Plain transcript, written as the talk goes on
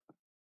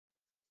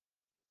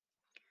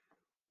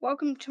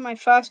Welcome to my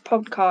first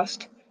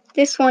podcast.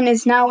 This one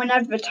is now an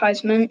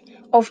advertisement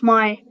of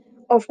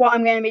what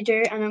I'm going to be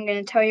doing, and I'm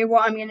going to tell you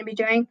what I'm going to be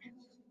doing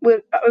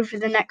over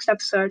the next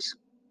episodes.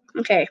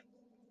 Okay,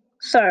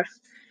 so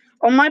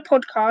on my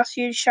podcast,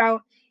 you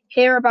shall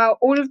hear about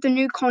all of the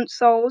new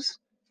consoles,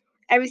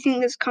 everything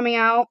that's coming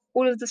out,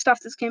 all of the stuff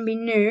that's going to be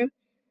new,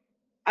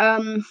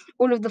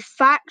 all of the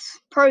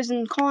facts, pros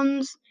and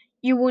cons.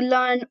 You will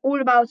learn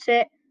all about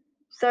it.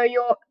 So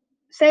you're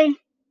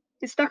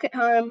stuck at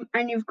home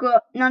and you've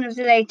got none of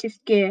the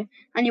latest gear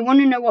and you want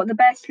to know what the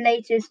best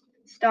latest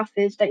stuff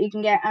is that you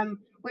can get and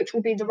which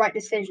will be the right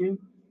decision,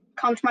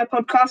 come to my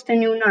podcast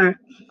and you'll know.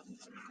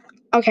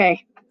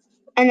 Okay,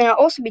 and then I'll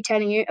also be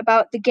telling you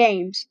about the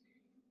games.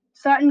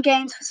 Certain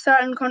games for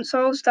certain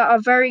consoles that are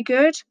very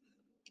good,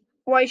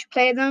 why you should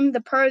play them,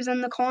 the pros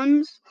and the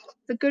cons,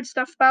 the good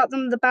stuff about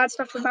them, the bad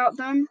stuff about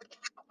them,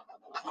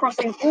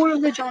 crossing all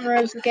of the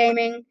genres of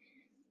gaming,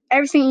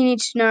 everything you need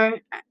to know.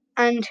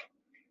 And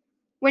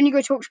when you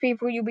go talk to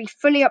people, you'll be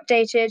fully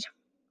updated.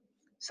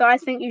 So I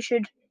think you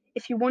should,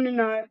 if you want to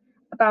know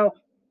about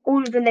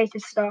all of the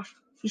latest stuff,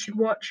 you should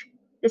watch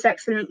this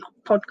excellent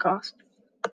podcast.